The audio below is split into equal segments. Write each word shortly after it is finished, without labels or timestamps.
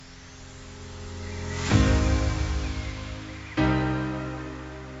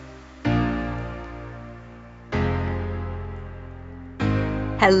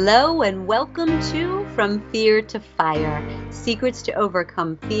Hello and welcome to From Fear to Fire, Secrets to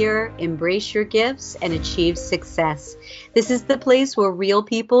Overcome Fear, Embrace Your Gifts, and Achieve Success. This is the place where real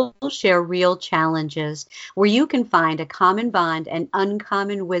people share real challenges, where you can find a common bond and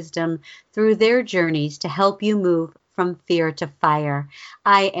uncommon wisdom through their journeys to help you move from fear to fire.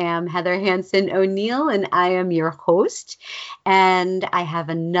 I am Heather Hansen O'Neill, and I am your host. And I have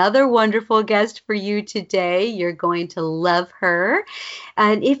another wonderful guest for you today. You're going to love her.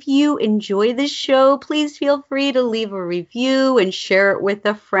 And if you enjoy this show, please feel free to leave a review and share it with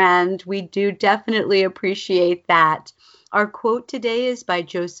a friend. We do definitely appreciate that. Our quote today is by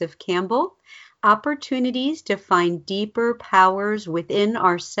Joseph Campbell. Opportunities to find deeper powers within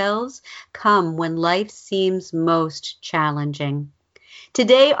ourselves come when life seems most challenging.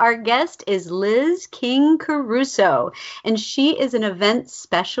 Today, our guest is Liz King Caruso, and she is an event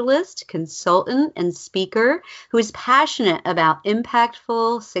specialist, consultant, and speaker who is passionate about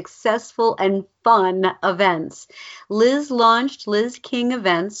impactful, successful, and fun events. Liz launched Liz King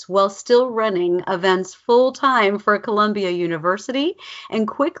Events while still running events full-time for Columbia University and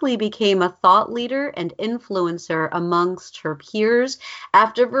quickly became a thought leader and influencer amongst her peers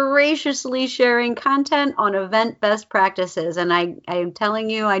after voraciously sharing content on event best practices. And I am telling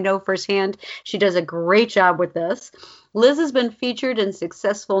you, I know firsthand, she does a great job with this. Liz has been featured in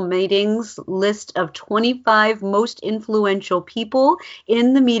Successful Meetings list of 25 most influential people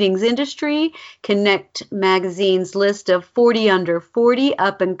in the meetings industry, Connect Magazine's list of 40 under 40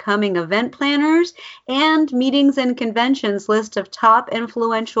 up-and-coming event planners, and Meetings and Conventions list of top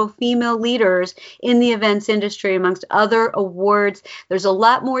influential female leaders in the events industry, amongst other awards. There's a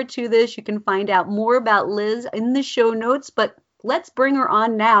lot more to this. You can find out more about Liz in the show notes, but let's bring her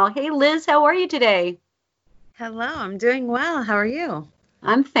on now. Hey, Liz, how are you today? Hello, I'm doing well. How are you?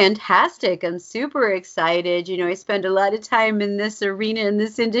 I'm fantastic. I'm super excited. You know, I spend a lot of time in this arena, in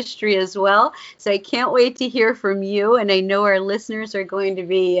this industry as well. So I can't wait to hear from you. And I know our listeners are going to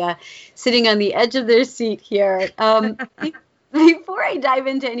be sitting on the edge of their seat here. Before I dive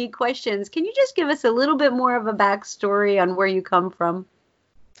into any questions, can you just give us a little bit more of a backstory on where you come from?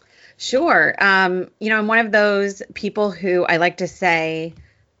 Sure. I'm one of those people who I like to say,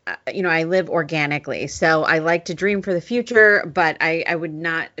 I live organically. So I like to dream for the future, but I would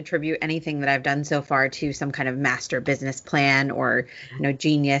not attribute anything that I've done so far to some kind of master business plan or,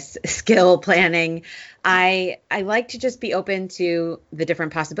 genius skill planning. I like to just be open to the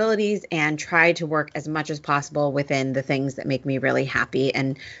different possibilities and try to work as much as possible within the things that make me really happy.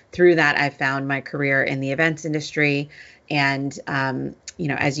 And through that, I've found my career in the events industry. And,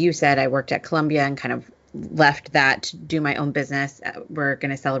 as you said, I worked at Columbia and kind of left that to do my own business. We're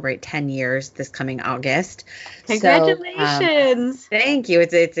going to celebrate 10 years this coming August. Congratulations. So, thank you.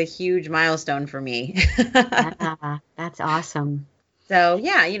 It's a huge milestone for me. Yeah, that's awesome. So,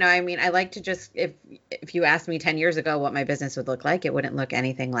 yeah, I like to just, if you asked me 10 years ago what my business would look like, it wouldn't look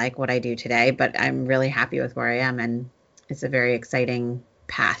anything like what I do today, but I'm really happy with where I am. And it's a very exciting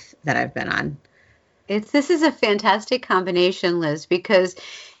path that I've been on. This is a fantastic combination, Liz, because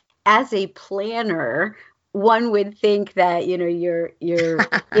as a planner, one would think that, you're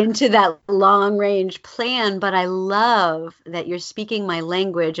into that long range plan, but I love that you're speaking my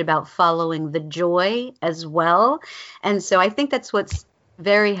language about following the joy as well. And so I think that's what's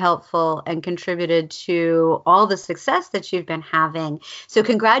very helpful and contributed to all the success that you've been having. So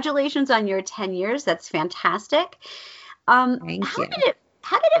congratulations on your 10 years. That's fantastic. Thank you.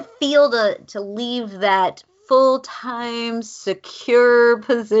 How did it feel to leave that full-time secure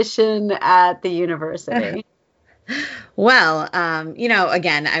position at the university? Well,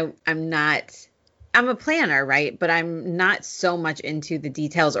 again, I'm a planner, right? But I'm not so much into the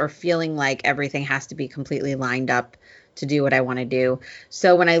details or feeling like everything has to be completely lined up to do what I want to do.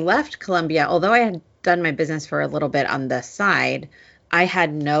 So when I left Columbia, although I had done my business for a little bit on the side, I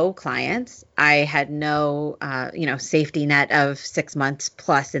had no clients. I had no, safety net of 6 months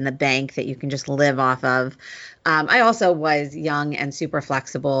plus in the bank that you can just live off of. I also was young and super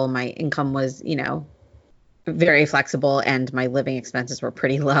flexible. My income was, very flexible and my living expenses were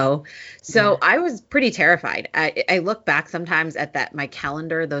pretty low. So I was pretty terrified. I look back sometimes at my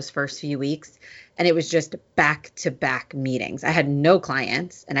calendar, those first few weeks, and it was just back-to-back meetings. I had no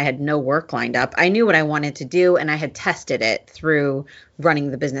clients and I had no work lined up. I knew what I wanted to do and I had tested it through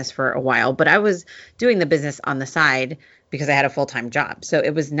running the business for a while, but I was doing the business on the side because I had a full-time job. So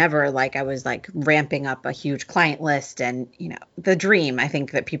it was never like I was like ramping up a huge client list and, the dream I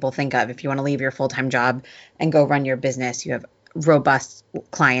think that people think of if you want to leave your full-time job and go run your business, you have robust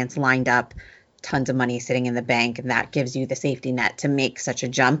clients lined up tons of money sitting in the bank and that gives you the safety net to make such a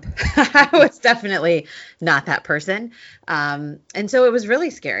jump. I was definitely not that person. And so it was really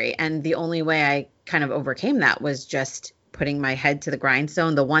scary. And the only way I kind of overcame that was just putting my head to the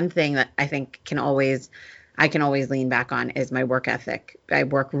grindstone. The one thing that I think I can always lean back on is my work ethic. I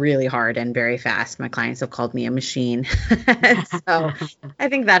work really hard and very fast. My clients have called me a machine. So I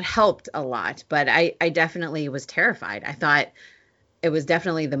think that helped a lot, but I definitely was terrified. I thought it was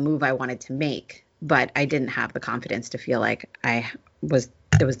definitely the move I wanted to make, but I didn't have the confidence to feel like it was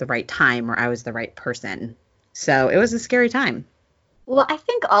the right time or I was the right person. So it was a scary time. Well, I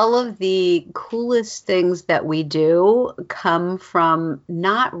think all of the coolest things that we do come from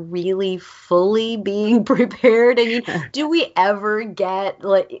not really fully being prepared. I mean, do we ever get,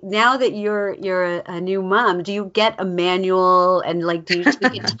 like, now that you're a new mom, do you get a manual and like do you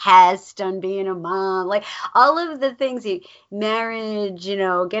take a test on being a mom? Like all of the things, marriage,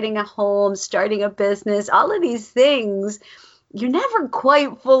 getting a home, starting a business, all of these things. You're never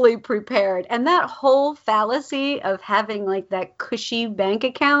quite fully prepared. And that whole fallacy of having like that cushy bank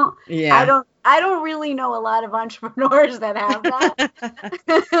account, Yeah. I don't really know a lot of entrepreneurs that have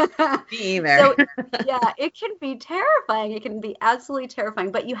that. Me either. So yeah, it can be terrifying. It can be absolutely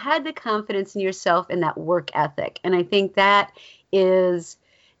terrifying, but you had the confidence in yourself and that work ethic. And I think that is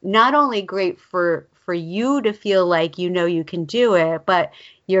not only great for you to feel like you can do it, but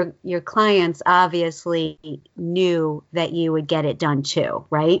your clients obviously knew that you would get it done too,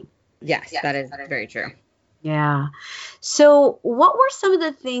 right? Yes, that is very true. Yeah. So what were some of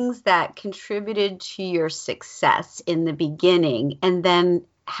the things that contributed to your success in the beginning? And then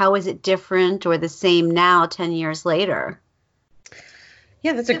how is it different or the same now, 10 years later?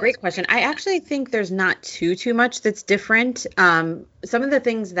 Yeah, that's a great question. I actually think there's not too much that's different. Some of the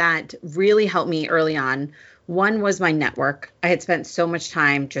things that really helped me early on, one was my network. I had spent so much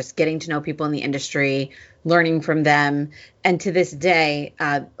time just getting to know people in the industry, learning from them. And to this day,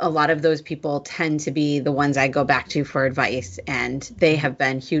 a lot of those people tend to be the ones I go back to for advice. And they have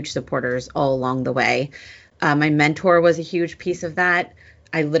been huge supporters all along the way. My mentor was a huge piece of that.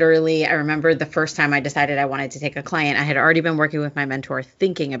 I remember the first time I decided I wanted to take a client, I had already been working with my mentor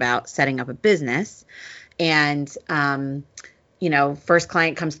thinking about setting up a business. And, first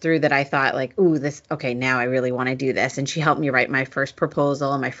client comes through that I thought like, ooh, okay, now I really want to do this. And she helped me write my first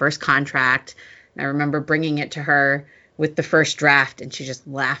proposal and my first contract. And I remember bringing it to her with the first draft and she just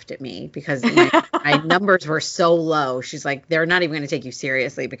laughed at me because my numbers were so low. She's like, they're not even going to take you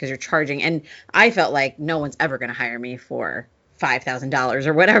seriously because you're charging. And I felt like no one's ever going to hire me for $5,000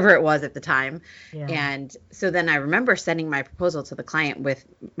 or whatever it was at the time. Yeah. And so then I remember sending my proposal to the client with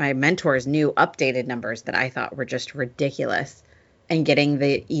my mentor's new updated numbers that I thought were just ridiculous and getting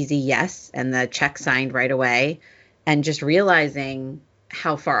the easy yes and the check signed right away and just realizing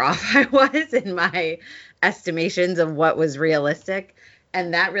how far off I was in my estimations of what was realistic.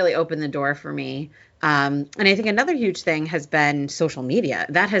 And that really opened the door for me. And I think another huge thing has been social media.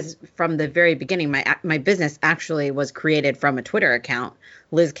 That has, from the very beginning, my business actually was created from a Twitter account.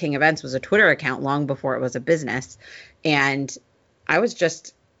 Liz King Events was a Twitter account long before it was a business. And I was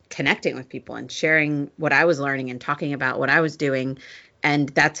just connecting with people and sharing what I was learning and talking about what I was doing. And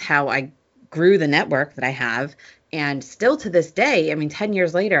that's how I grew the network that I have. And still to this day, 10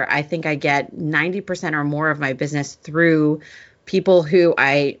 years later, I think I get 90% or more of my business through people who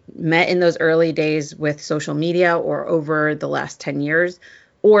I met in those early days with social media or over the last 10 years,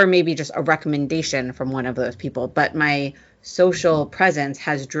 or maybe just a recommendation from one of those people. But my social presence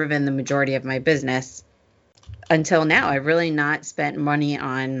has driven the majority of my business until now. I've really not spent money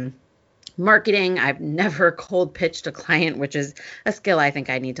on marketing. I've never cold pitched a client, which is a skill I think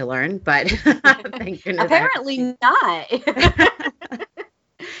I need to learn, but thank goodness. Apparently not.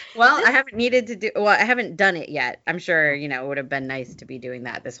 Well, I haven't done it yet. I'm sure, it would have been nice to be doing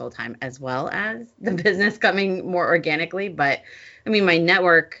that this whole time as well as the business coming more organically. But my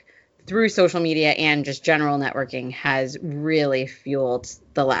network through social media and just general networking has really fueled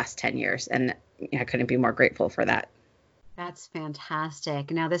the last 10 years. And I couldn't be more grateful for that. That's fantastic.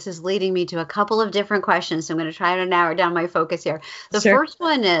 Now, this is leading me to a couple of different questions. So I'm going to try to narrow down my focus here. The first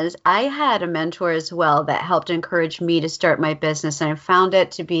one is I had a mentor as well that helped encourage me to start my business. And I found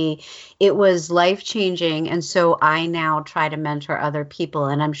it was life-changing. And so I now try to mentor other people.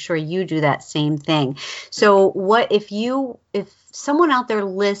 And I'm sure you do that same thing. So if someone out there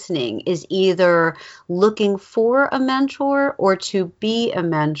listening is either looking for a mentor or to be a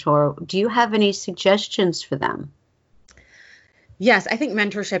mentor, do you have any suggestions for them? Yes, I think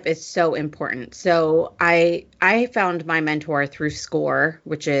mentorship is so important. So I found my mentor through SCORE,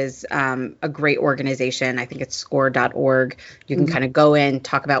 which is a great organization. I think it's score.org. You can kind of go in,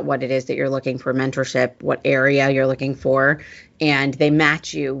 talk about what it is that you're looking for mentorship, what area you're looking for, and they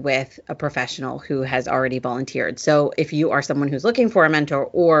match you with a professional who has already volunteered. So if you are someone who's looking for a mentor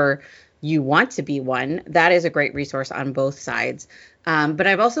or you want to be one, that is a great resource on both sides. But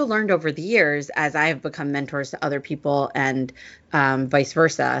I've also learned over the years, as I have become mentors to other people and vice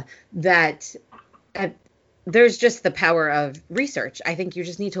versa, that there's just the power of research. I think you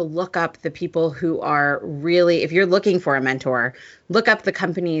just need to look up the people who are really, if you're looking for a mentor, look up the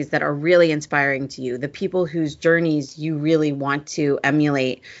companies that are really inspiring to you, the people whose journeys you really want to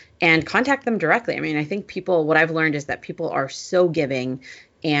emulate, and contact them directly. I mean, I think what I've learned is that people are so giving,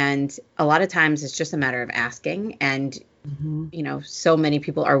 and a lot of times it's just a matter of asking, and so many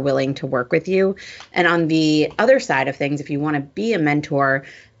people are willing to work with you. And on the other side of things, if you want to be a mentor,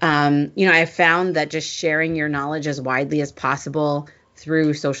 I found that just sharing your knowledge as widely as possible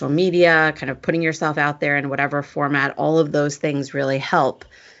through social media, kind of putting yourself out there in whatever format, all of those things really help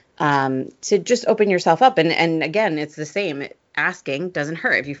to just open yourself up. And again, it's the same. Asking doesn't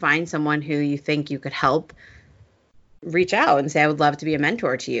hurt. If you find someone who you think you could help, reach out and say, I would love to be a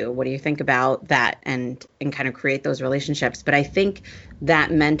mentor to you. What do you think about that? And kind of create those relationships. But I think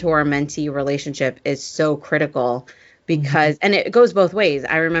that mentor-mentee relationship is so critical because, and it goes both ways.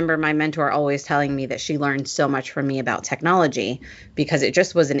 I remember my mentor always telling me that she learned so much from me about technology because it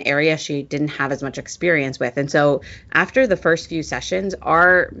just was an area she didn't have as much experience with. And so after the first few sessions,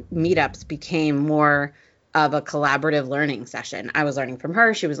 our meetups became more of a collaborative learning session. I was learning from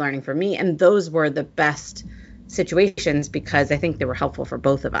her, she was learning from me, and those were the best situations because I think they were helpful for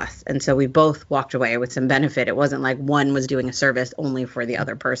both of us. And so we both walked away with some benefit. It wasn't like one was doing a service only for the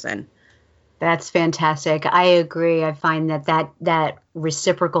other person. That's fantastic. I agree. I find that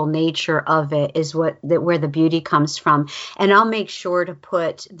reciprocal nature of it is where the beauty comes from. And I'll make sure to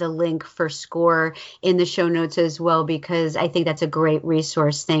put the link for SCORE in the show notes as well, because I think that's a great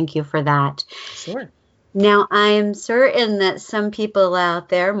resource. Thank you for that. Sure. Now, I am certain that some people out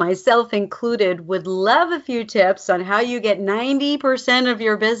there, myself included, would love a few tips on how you get 90% of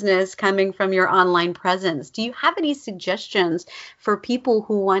your business coming from your online presence. Do you have any suggestions for people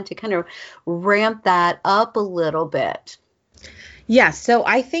who want to kind of ramp that up a little bit? Yeah, so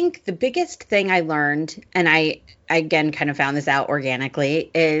I think the biggest thing I learned, and I again kind of found this out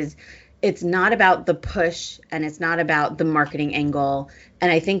organically, is it's not about the push and it's not about the marketing angle.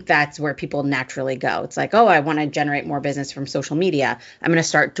 And I think that's where people naturally go. It's like, oh, I want to generate more business from social media. I'm going to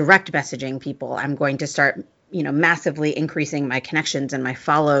start direct messaging people. I'm going to start, massively increasing my connections and my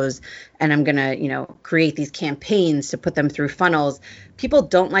follows. And I'm going to, create these campaigns to put them through funnels. People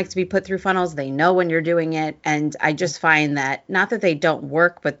don't like to be put through funnels. They know when you're doing it. And I just find that not that they don't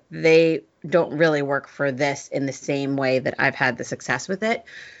work, but they don't really work for this in the same way that I've had the success with it.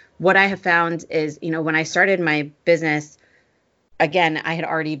 What I have found is, when I started my business, again, I had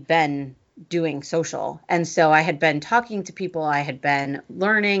already been doing social. And so I had been talking to people, I had been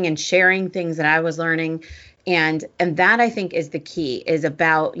learning and sharing things that I was learning. And that I think is the key, is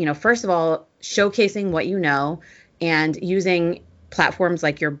about, first of all, showcasing what you know and using platforms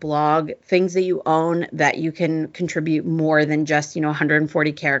like your blog, things that you own that you can contribute more than just,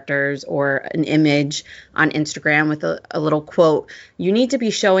 140 characters or an image on Instagram with a little quote. You need to be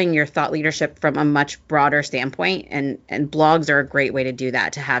showing your thought leadership from a much broader standpoint. And blogs are a great way to do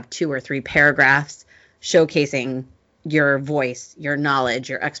that, to have 2 or 3 paragraphs showcasing your voice, your knowledge,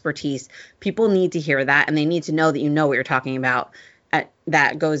 your expertise. People need to hear that, and they need to know that you know what you're talking about.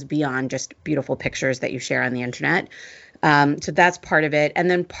 That goes beyond just beautiful pictures that you share on the internet. So that's part of it. And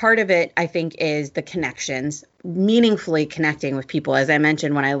then part of it, I think, is the connections, meaningfully connecting with people. As I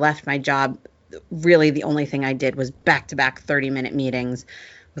mentioned, when I left my job, really the only thing I did was back-to-back 30-minute meetings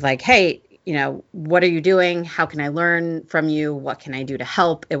with like, hey, what are you doing? How can I learn from you? What can I do to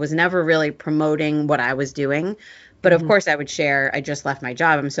help? It was never really promoting what I was doing. But of course, I would share, I just left my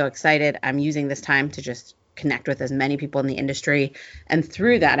job. I'm so excited. I'm using this time to just connect with as many people in the industry. And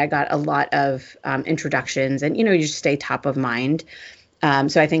through that, I got a lot of introductions and, you just stay top of mind.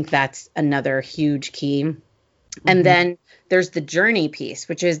 So I think that's another huge key. And then there's the journey piece,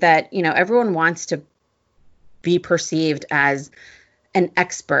 which is that, everyone wants to be perceived as an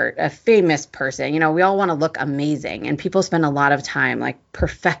expert, a famous person. We all want to look amazing, and people spend a lot of time like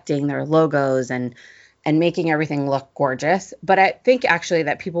perfecting their logos and making everything look gorgeous. But I think actually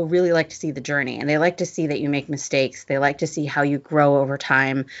that people really like to see the journey, and they like to see that you make mistakes. They like to see how you grow over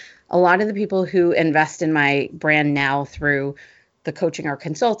time. A lot of the people who invest in my brand now through the coaching or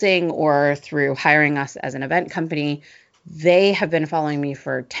consulting or through hiring us as an event company, they have been following me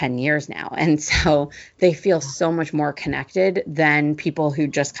for 10 years now. And so they feel so much more connected than people who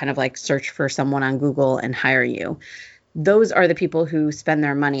just kind of like search for someone on Google and hire you. Those are the people who spend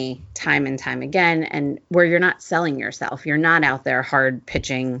their money time and time again, and where you're not selling yourself. You're not out there hard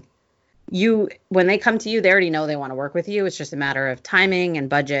pitching. When they come to you, they already know they want to work with you. It's just a matter of timing and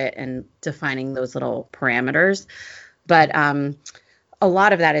budget and defining those little parameters. But a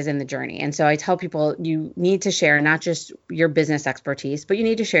lot of that is in the journey. And so I tell people, you need to share not just your business expertise, but you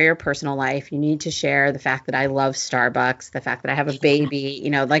need to share your personal life. You need to share the fact that I love Starbucks, the fact that I have a baby,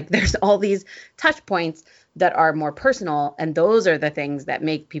 like there's all these touch points that are more personal. And those are the things that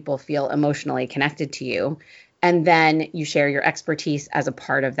make people feel emotionally connected to you. And then you share your expertise as a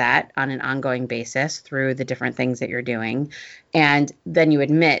part of that on an ongoing basis through the different things that you're doing. And then you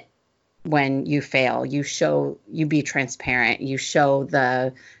admit when you fail, you be transparent, you show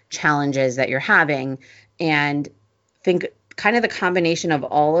the challenges that you're having, and think kind of the combination of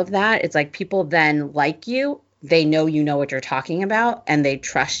all of that. It's like people then like you, they know you know what you're talking about, and they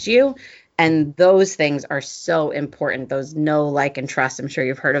trust you. And those things are so important. Those know, like, and trust. I'm sure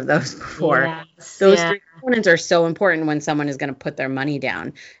you've heard of those before. Yes, those three components are so important when someone is going to put their money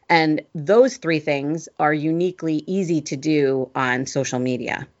down. And those three things are uniquely easy to do on social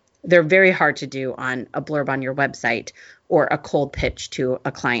media. They're very hard to do on a blurb on your website or a cold pitch to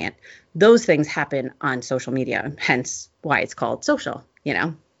a client. Those things happen on social media, hence why it's called social,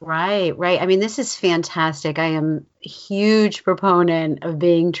 Right. I mean, this is fantastic. I am a huge proponent of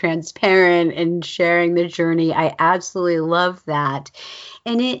being transparent and sharing the journey. I absolutely love that.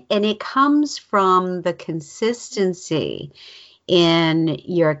 And it comes from the consistency in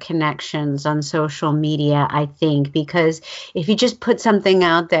your connections on social media, I think, because if you just put something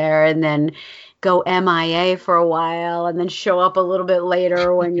out there and then go MIA for a while and then show up a little bit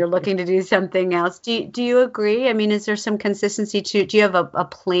later when you're looking to do something else. Do you agree? I mean, is there some consistency do you have a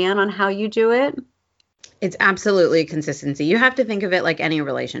plan on how you do it? It's absolutely consistency. You have to think of it like any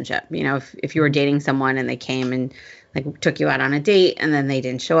relationship. If you were dating someone and they came and like took you out on a date and then they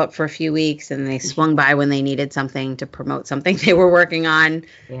didn't show up for a few weeks and they swung by when they needed something to promote something they were working on.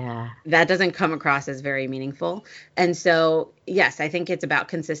 Yeah. That doesn't come across as very meaningful. And so, yes, I think it's about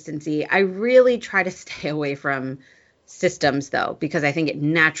consistency. I really try to stay away from systems though, because I think it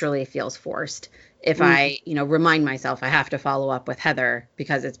naturally feels forced. If I, remind myself I have to follow up with Heather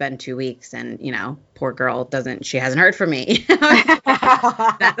because it's been 2 weeks and, poor girl she hasn't heard from me.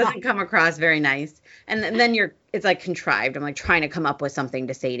 That doesn't come across very nice. And then it's like contrived. I'm like trying to come up with something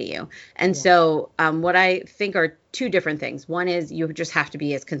to say to you. And so what I think are two different things. One is you just have to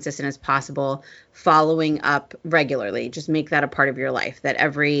be as consistent as possible, following up regularly. Just make that a part of your life, that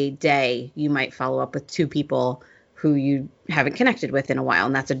every day you might follow up with 2 people who you haven't connected with in a while.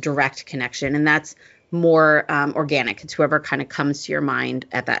 And that's a direct connection. And that's more organic. It's whoever kind of comes to your mind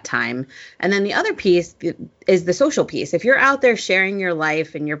at that time. And then the other piece is the social piece. If you're out there sharing your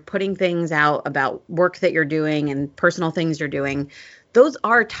life and you're putting things out about work that you're doing and personal things you're doing, those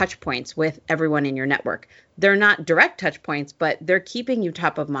are touch points with everyone in your network. They're not direct touch points, but they're keeping you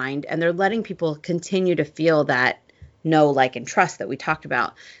top of mind and they're letting people continue to feel that know, like, and trust that we talked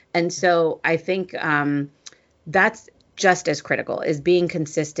about. And so I think that's just as critical, is being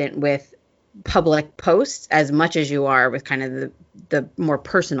consistent with public posts as much as you are with kind of the more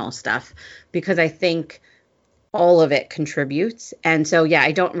personal stuff, because I think all of it contributes. And so,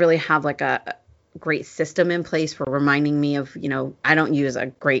 I don't really have like a great system in place for reminding me of, I don't use a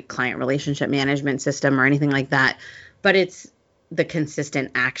great client relationship management system or anything like that, but it's the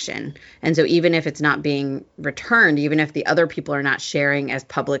consistent action. And so even if it's not being returned, even if the other people are not sharing as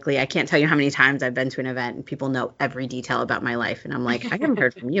publicly, I can't tell you how many times I've been to an event and people know every detail about my life. And I'm like, I haven't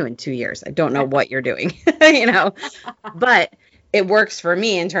heard from you in 2 years. I don't know what you're doing, but it works for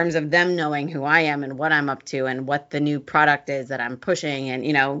me in terms of them knowing who I am and what I'm up to and what the new product is that I'm pushing.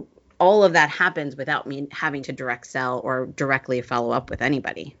 And, all of that happens without me having to direct sell or directly follow up with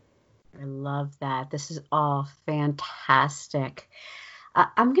anybody. I love that. This is all fantastic.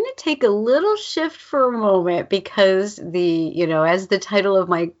 I'm going to take a little shift for a moment because as the title of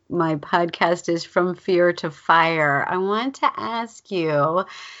my podcast is From Fear to Fire, I want to ask you,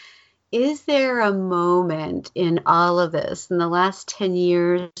 is there a moment in all of this in the last 10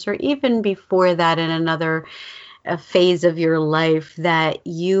 years or even before that in another a phase of your life that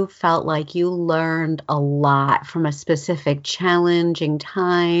you felt like you learned a lot from a specific challenging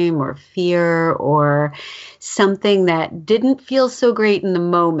time or fear or something that didn't feel so great in the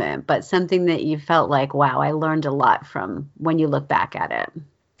moment, but something that you felt like, wow, I learned a lot from when you look back at it?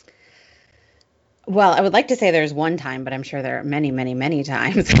 Well, I would like to say there's one time, but I'm sure there are many, many, many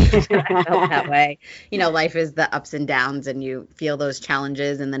times I felt that way. Life is the ups and downs, and you feel those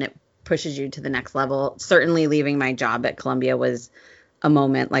challenges, and then it pushes you to the next level. Certainly, leaving my job at Columbia was a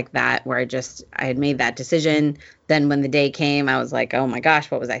moment like that where I had made that decision. Then when the day came, I was like, oh my gosh,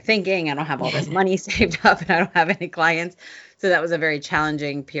 what was I thinking? I don't have all this money saved up and I don't have any clients. So that was a very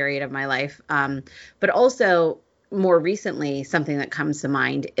challenging period of my life. But also, more recently, something that comes to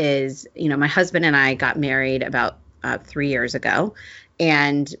mind is, my husband and I got married about 3 years ago.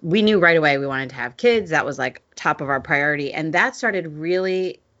 And we knew right away we wanted to have kids. That was like top of our priority. And that started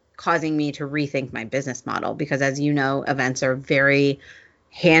really causing me to rethink my business model because, as you know, events are very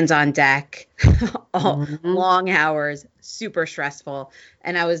hands on deck, long hours, super stressful.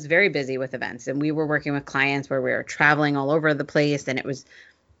 And I was very busy with events, and we were working with clients where we were traveling all over the place, and it was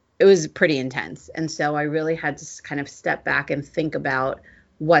pretty intense. And so I really had to kind of step back and think about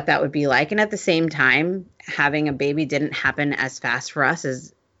what that would be like. And at the same time, having a baby didn't happen as fast for us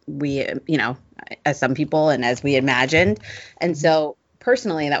as we, as some people and as we imagined. And so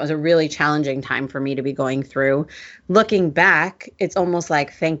personally, that was a really challenging time for me to be going through. Looking back, it's almost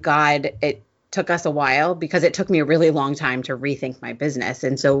like, thank God it took us a while, because it took me a really long time to rethink my business.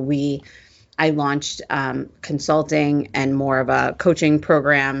 And so I launched consulting and more of a coaching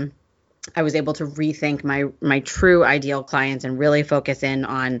program. I was able to rethink my true ideal clients and really focus in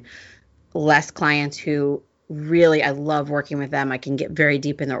on less clients who really, I love working with them. I can get very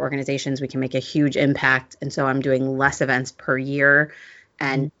deep in their organizations. We can make a huge impact. And so I'm doing less events per year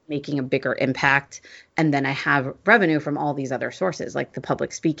and making a bigger impact. And then I have revenue from all these other sources, like the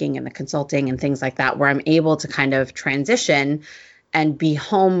public speaking and the consulting and things like that, where I'm able to kind of transition and be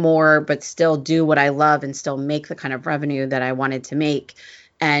home more, but still do what I love and still make the kind of revenue that I wanted to make.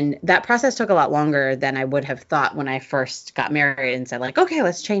 And that process took a lot longer than I would have thought when I first got married and said, like, okay,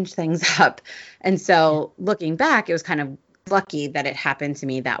 let's change things up. And so looking back, it was kind of lucky that it happened to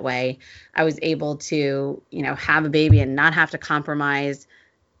me that way. I was able to, have a baby and not have to compromise,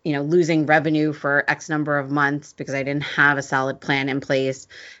 losing revenue for X number of months because I didn't have a solid plan in place.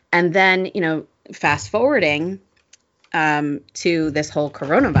 And then, fast forwarding to this whole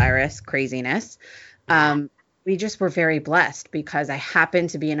coronavirus craziness, we just were very blessed because I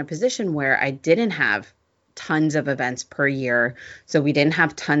happened to be in a position where I didn't have tons of events per year. So we didn't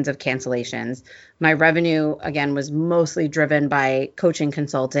have tons of cancellations. My revenue, again, was mostly driven by coaching,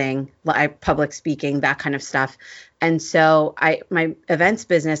 consulting, public speaking, that kind of stuff. And so my events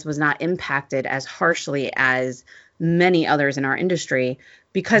business was not impacted as harshly as many others in our industry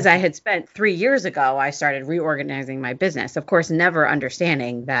because I had spent 3 years ago, I started reorganizing my business, of course, never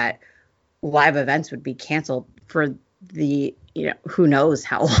understanding that live events would be canceled for the, who knows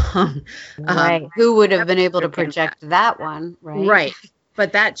how long. Right. Who would have been able to project that one, right? Right.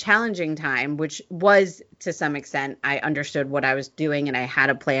 But that challenging time, which was to some extent, I understood what I was doing and I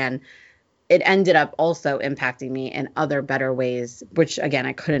had a plan. It ended up also impacting me in other better ways, which again,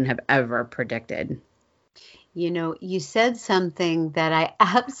 I couldn't have ever predicted. You said something that I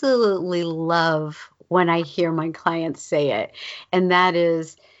absolutely love when I hear my clients say it. And that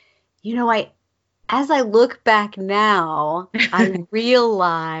is, as I look back now, I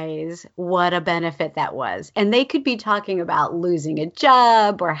realize what a benefit that was. And they could be talking about losing a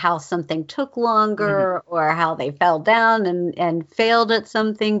job or how something took longer or how they fell down and failed at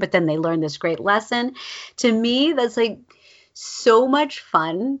something, but then they learned this great lesson. To me, that's like so much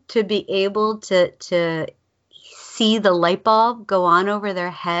fun to be able to see the light bulb go on over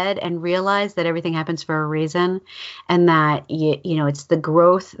their head and realize that everything happens for a reason, and that it's the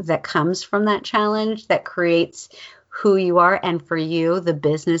growth that comes from that challenge that creates who you are, and for you, the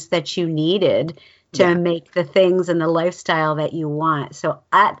business that you needed to make the things and the lifestyle that you want. So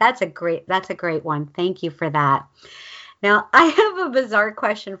that's a great one. Thank you for that. Now, I have a bizarre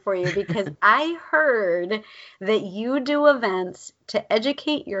question for you because I heard that you do events to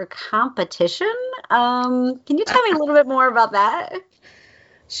educate your competition. Can you tell me a little bit more about that?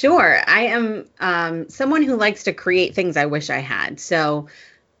 Sure. I am someone who likes to create things I wish I had. So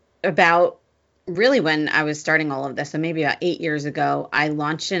about really when I was starting all of this, so maybe about 8 years ago, I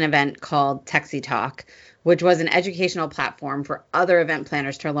launched an event called Techsy Talk, which was an educational platform for other event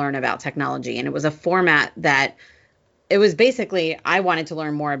planners to learn about technology. And it was a format that it was basically, I wanted to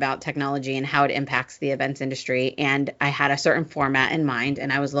learn more about technology and how it impacts the events industry. And I had a certain format in mind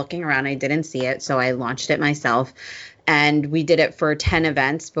and I was looking around, I didn't see it. So I launched it myself and we did it for 10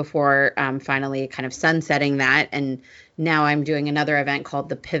 events before finally kind of sunsetting that. And now I'm doing another event called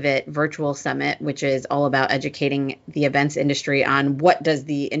the Pivot Virtual Summit, which is all about educating the events industry on what does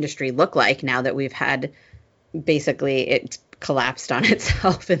the industry look like now that we've had basically it's collapsed on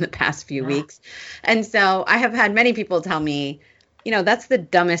itself in the past few weeks. And so I have had many people tell me, that's the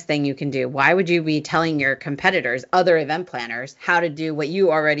dumbest thing you can do. Why would you be telling your competitors, other event planners, how to do what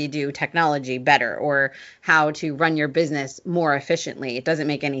you already do, technology better, or how to run your business more efficiently? It doesn't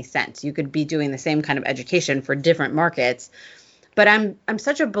make any sense. You could be doing the same kind of education for different markets. But I'm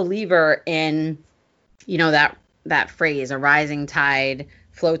such a believer in, that phrase, a rising tide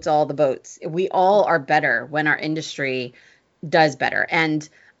floats all the boats. We all are better when our industry does better. And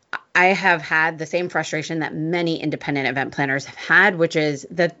I have had the same frustration that many independent event planners have had, which is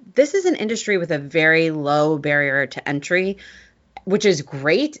that this is an industry with a very low barrier to entry, which is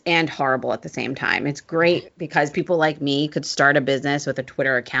great and horrible at the same time. It's great because people like me could start a business with a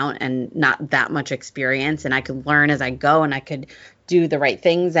Twitter account and not that much experience, and I could learn as I go, and I could do the right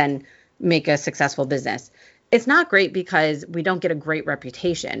things and make a successful business. It's not great because we don't get a great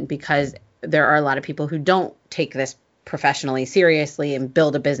reputation, because there are a lot of people who don't take this professionally seriously and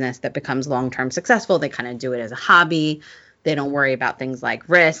build a business that becomes long-term successful. They kind of do it as a hobby. They don't worry about things like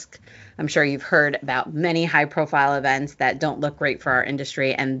risk. I'm sure you've heard about many high-profile events that don't look great for our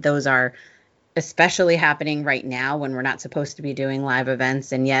industry, and those are especially happening right now when we're not supposed to be doing live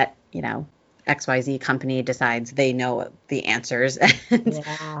events, and yet, XYZ company decides they know the answers, and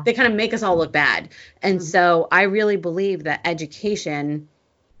they kind of make us all look bad. And so I really believe that education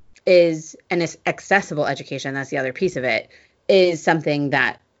is, and it's accessible education, that's the other piece of it, is something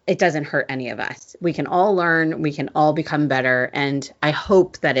that it doesn't hurt any of us. We can all learn, we can all become better, and I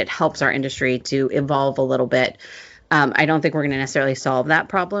hope that it helps our industry to evolve a little bit. I don't think we're going to necessarily solve that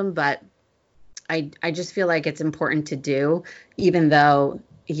problem, but I just feel like it's important to do, even though,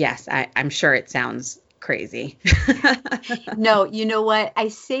 yes, I'm sure it sounds crazy. No, you know what? I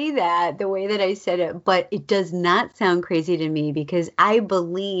say that the way that I said it, but it does not sound crazy to me, because I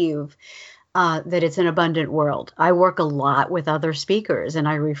believe that it's an abundant world. I work a lot with other speakers, and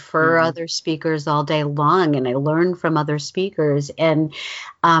I refer other speakers all day long, and I learn from other speakers. And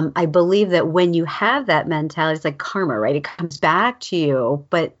I believe that when you have that mentality, it's like karma, right? It comes back to you,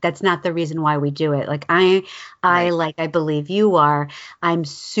 but that's not the reason why we do it. Like I believe you are, I'm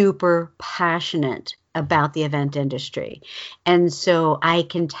super passionate about the event industry. And so I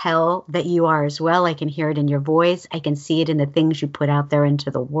can tell that you are as well. I can hear it in your voice. I can see it in the things you put out there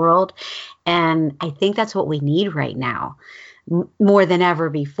into the world. And I think that's what we need right now, more than ever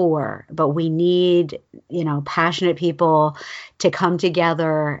before. But we need, passionate people to come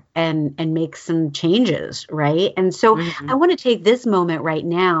together and make some changes, right? And so I want to take this moment right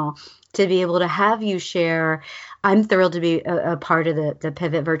now to be able to have you share. I'm thrilled to be a part of the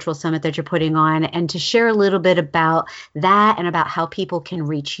Pivot Virtual Summit that you're putting on, and to share a little bit about that and about how people can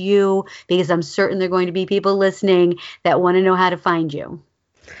reach you, because I'm certain there are going to be people listening that want to know how to find you.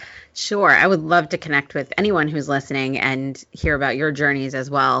 Sure. I would love to connect with anyone who's listening and hear about your journeys as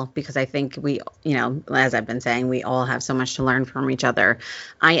well, because I think we, as I've been saying, we all have so much to learn from each other.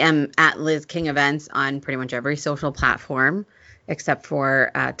 I am at Liz King Events on pretty much every social platform, except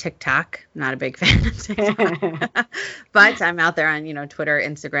for TikTok. I'm not a big fan of TikTok, but I'm out there on, Twitter,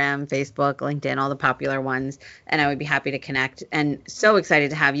 Instagram, Facebook, LinkedIn, all the popular ones, and I would be happy to connect. And so excited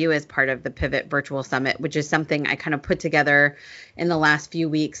to have you as part of the Pivot Virtual Summit, which is something I kind of put together in the last few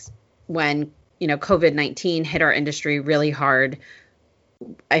weeks when, COVID-19 hit our industry really hard.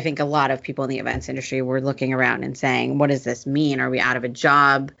 I think a lot of people in the events industry were looking around and saying, what does this mean? Are we out of a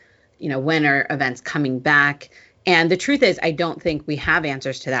job? When are events coming back? And the truth is, I don't think we have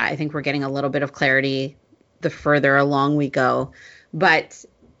answers to that. I think we're getting a little bit of clarity the further along we go. But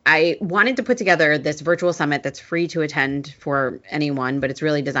I wanted to put together this virtual summit that's free to attend for anyone, but it's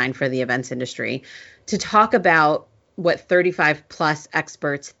really designed for the events industry, to talk about what 35 plus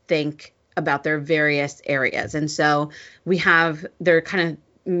experts think about their various areas. And so we have their kind of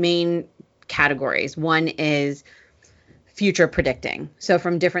main categories. One is future predicting. So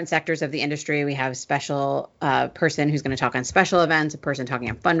from different sectors of the industry, we have special person who's going to talk on special events, a person talking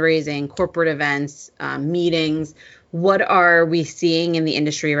on fundraising, corporate events, meetings. What are we seeing in the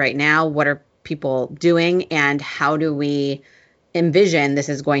industry right now? What are people doing? And how do we envision this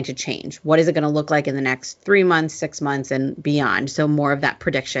is going to change? What is it going to look like in the next 3 months, 6 months, and beyond? So more of that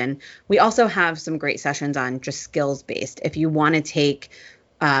prediction. We also have some great sessions on just skills based. If you want to take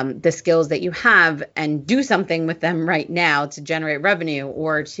the skills that you have and do something with them right now to generate revenue,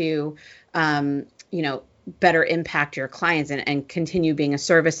 or to, better impact your clients and continue being a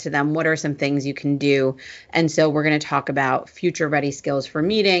service to them, what are some things you can do? And so we're going to talk about future ready skills for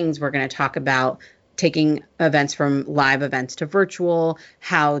meetings. We're going to talk about taking events from live events to virtual,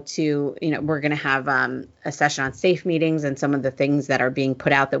 how to, we're going to have a session on safe meetings and some of the things that are being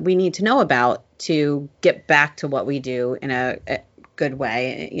put out that we need to know about to get back to what we do in a good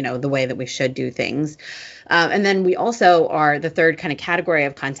way, the way that we should do things. And then we also are, the third kind of category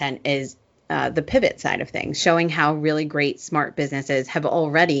of content is the pivot side of things, showing how really great smart businesses have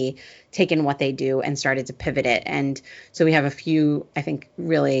already taken what they do and started to pivot it. And so we have a few, I think,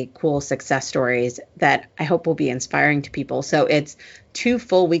 really cool success stories that I hope will be inspiring to people. So it's 2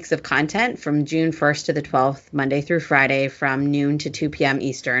 full weeks of content from June 1st to the 12th, Monday through Friday from noon to 2 p.m.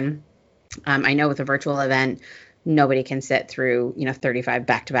 Eastern. I know with a virtual event, nobody can sit through, 35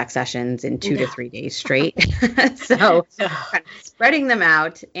 back-to-back sessions in 2 to 3 days straight. So kind of spreading them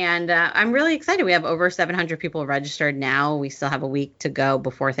out. And I'm really excited. We have over 700 people registered now. We still have a week to go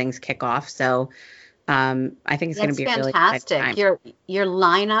before things kick off. So I think it's going to be fantastic. Really exciting time. Your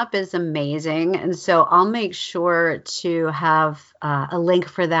lineup is amazing. And so I'll make sure to have a link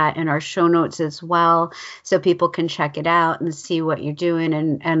for that in our show notes as well, so people can check it out and see what you're doing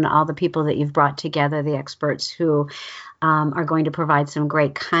and all the people that you've brought together, the experts who are going to provide some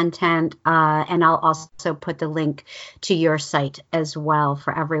great content. And I'll also put the link to your site as well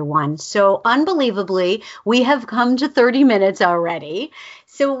for everyone. So unbelievably, we have come to 30 minutes already.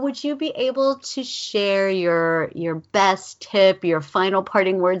 So would you be able to share your best tip, your final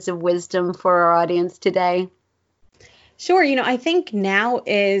parting words of wisdom for our audience today? Sure. I think now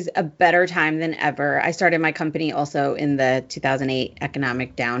is a better time than ever. I started my company also in the 2008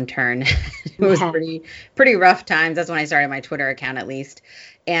 economic downturn. It was pretty rough times. That's when I started my Twitter account, at least.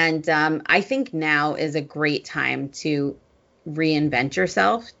 And I think now is a great time to reinvent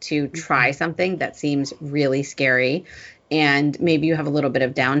yourself, to try something that seems really scary. And maybe you have a little bit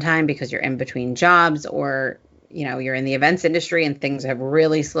of downtime because you're in between jobs, or, you're in the events industry and things have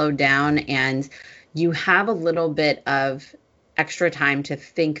really slowed down, and you have a little bit of extra time to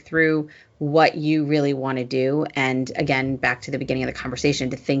think through what you really want to do. And again, back to the beginning of the conversation,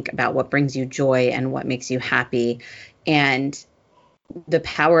 to think about what brings you joy and what makes you happy. And the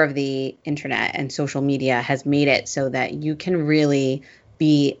power of the internet and social media has made it so that you can really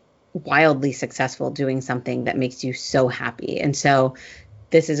be wildly successful doing something that makes you so happy. And so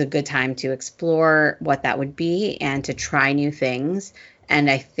this is a good time to explore what that would be and to try new things. And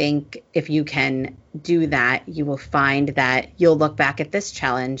I think if you can do that, you will find that you'll look back at this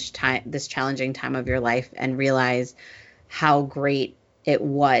challenging time of your life and realize how great it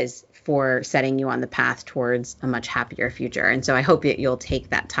was for setting you on the path towards a much happier future. And so I hope that you'll take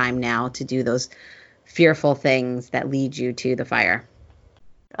that time now to do those fearful things that lead you to the fire.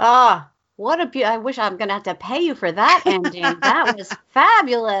 I wish I'm going to have to pay you for that ending. That was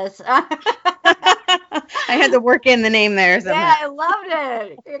fabulous. I had to work in the name there somehow. Yeah, I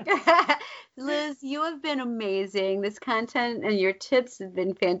loved it. Liz, you have been amazing. This content and your tips have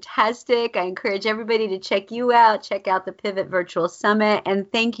been fantastic. I encourage everybody to check you out, check out the Pivot Virtual Summit.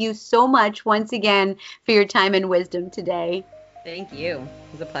 And thank you so much once again for your time and wisdom today. Thank you.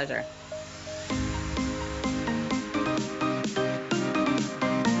 It was a pleasure.